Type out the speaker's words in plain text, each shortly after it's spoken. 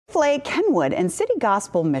Chick-fil-A Kenwood and City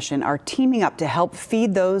Gospel Mission are teaming up to help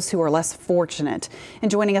feed those who are less fortunate.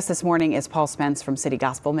 And joining us this morning is Paul Spence from City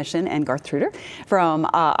Gospel Mission and Garth Truder from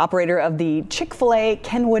operator of the Chick-fil-A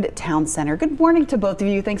Kenwood Town Center. Good morning to both of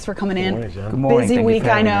you. Thanks for coming in. Good morning, John. Good morning. Busy week,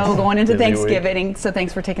 I know, going into Busy Thanksgiving. week. So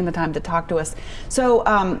thanks for taking the time to talk to us. So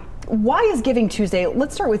why is Giving Tuesday,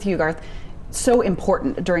 let's start with you, Garth, so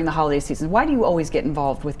important during the holiday season? Why do you always get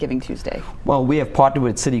involved with Giving Tuesday? Well, we have partnered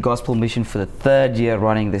with City Gospel Mission for the third year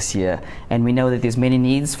running this year, and we know that there's many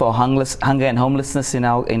needs for hunger and homelessness in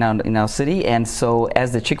our city. And so,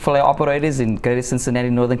 as the Chick-fil-A operators in Greater Cincinnati,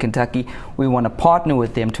 Northern Kentucky, we want to partner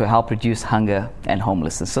with them to help reduce hunger and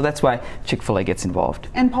homelessness. So that's why Chick-fil-A gets involved.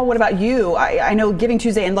 And Paul, what about you? I know Giving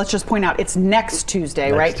Tuesday, and let's just point out it's next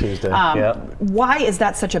Tuesday, right? Next Tuesday, yeah. Why is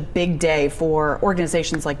that such a big day for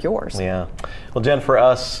organizations like yours? Yeah. Well, Jen, for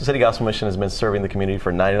us, City Gospel Mission has been serving the community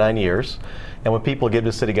for 99 years. And when people give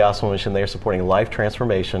to City Gospel Mission, they are supporting life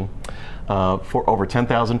transformation for over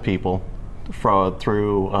 10,000 people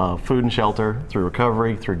through food and shelter, through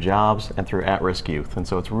recovery, through jobs, and through at-risk youth. And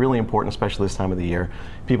so it's really important, especially this time of the year,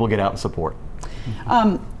 people get out and support.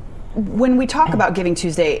 When we talk about Giving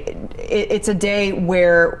Tuesday, it's a day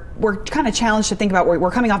where we're kind of challenged to think about,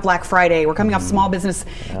 we're coming off Black Friday, we're coming off Small Business,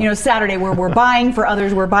 Saturday, where we're buying for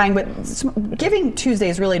others, we're buying, but Giving Tuesday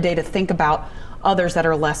is really a day to think about others that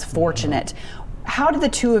are less fortunate. How do the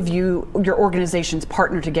two of you, your organizations,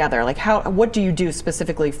 partner together? Like, what do you do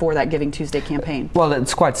specifically for that Giving Tuesday campaign? Well,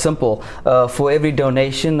 it's quite simple. For every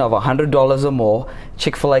donation of $100 or more,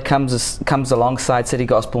 Chick-fil-A comes alongside City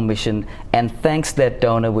Gospel Mission and thanks that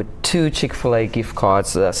donor with 2 Chick-fil-A gift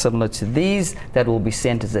cards similar to these that will be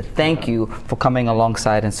sent as a thank you for coming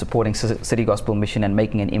alongside and supporting City Gospel Mission and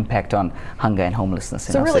making an impact on hunger and homelessness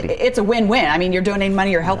in our city. So really, it's a win-win. I mean, you're donating money,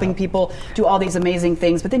 you're helping people do all these amazing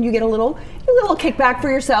things, but then you get a little kickback for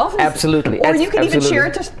yourself. Absolutely. Or you could even share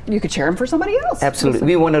it. You could share them for somebody else. Absolutely.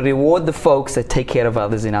 We want to reward the folks that take care of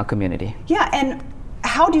others in our community. Yeah, and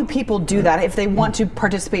how do people do that if they want to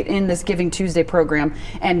participate in this Giving Tuesday program?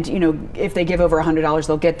 And if they give over $100,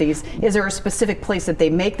 they'll get these. Is there a specific place that they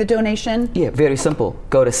make the donation? Yeah, very simple.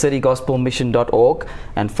 Go to citygospelmission.org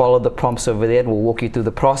and follow the prompts over there. We'll walk you through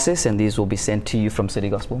the process, and these will be sent to you from City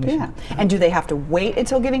Gospel Mission. Yeah. And do they have to wait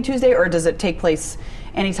until Giving Tuesday, or does it take place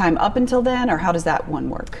anytime up until then, or how does that one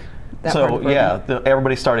work? So yeah,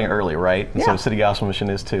 everybody's starting early, right? And so City Gospel Mission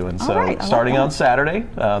is too. And so starting on Saturday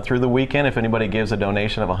through the weekend, if anybody gives a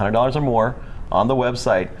donation of $100 or more on the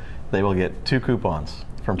website, they will get 2 coupons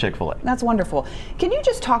from Chick-fil-A. That's wonderful. Can you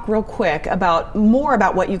just talk real quick more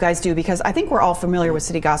about what you guys do? Because I think we're all familiar with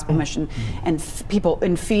City Gospel Mission and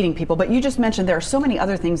feeding people, but you just mentioned there are so many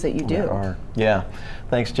other things that you do. There are. Yeah.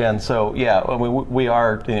 Thanks, Jen. So yeah, we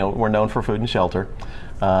are, we're known for food and shelter.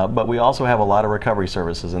 But we also have a lot of recovery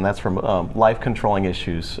services, and that's from life-controlling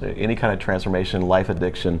issues, any kind of transformation, life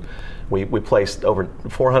addiction. We placed over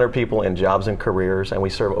 400 people in jobs and careers, and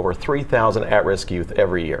we serve over 3,000 at-risk youth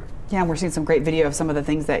every year. Yeah, and we're seeing some great video of some of the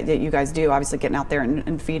things that you guys do, obviously getting out there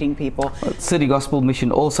and feeding people. City Gospel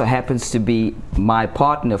Mission also happens to be my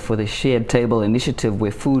partner for the Shared Table Initiative,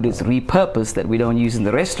 where food is repurposed that we don't use in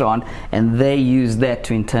the restaurant, and they use that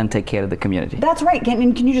to in turn take care of the community. That's right.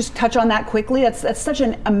 Can you just touch on that quickly? That's such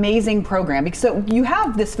an amazing program, because so you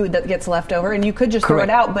have this food that gets left over, and you could just throw it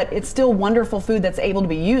out, but it's still wonderful food that's able to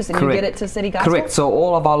be used, and you get it to City Gospel? Correct. So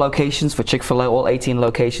all of our locations for Chick-fil-A, all 18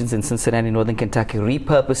 locations in Cincinnati, Northern Kentucky,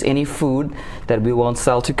 repurpose any food that we won't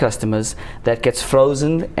sell to customers. That gets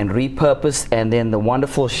frozen and repurposed, and then the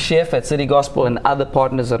wonderful chef at City Gospel and other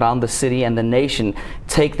partners around the city and the nation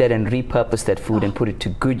take that and repurpose that food and put it to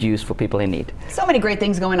good use for people in need. So many great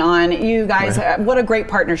things going on. You guys, what a great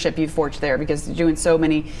partnership you've forged there, because you're doing so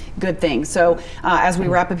many good things. So as we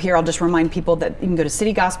wrap up here, I'll just remind people that you can go to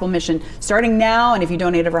City Gospel Mission starting now, and if you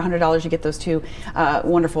donate over $100, you get those 2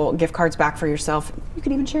 wonderful gift cards back for yourself. You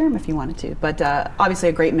could even share them if you wanted to. But obviously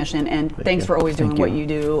a great mission, and thanks for always doing what you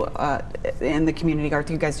do in the community. Garth,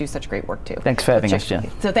 you guys do such great work too. Thanks for having us,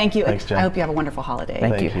 Jen. So thank you. Thanks, Jen. I hope you have a wonderful holiday.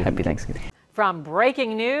 Thank you. Happy Thanksgiving. From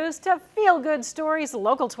breaking news to feel-good stories,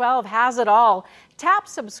 Local 12 has it all. Tap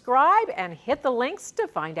subscribe and hit the links to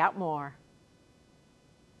find out more.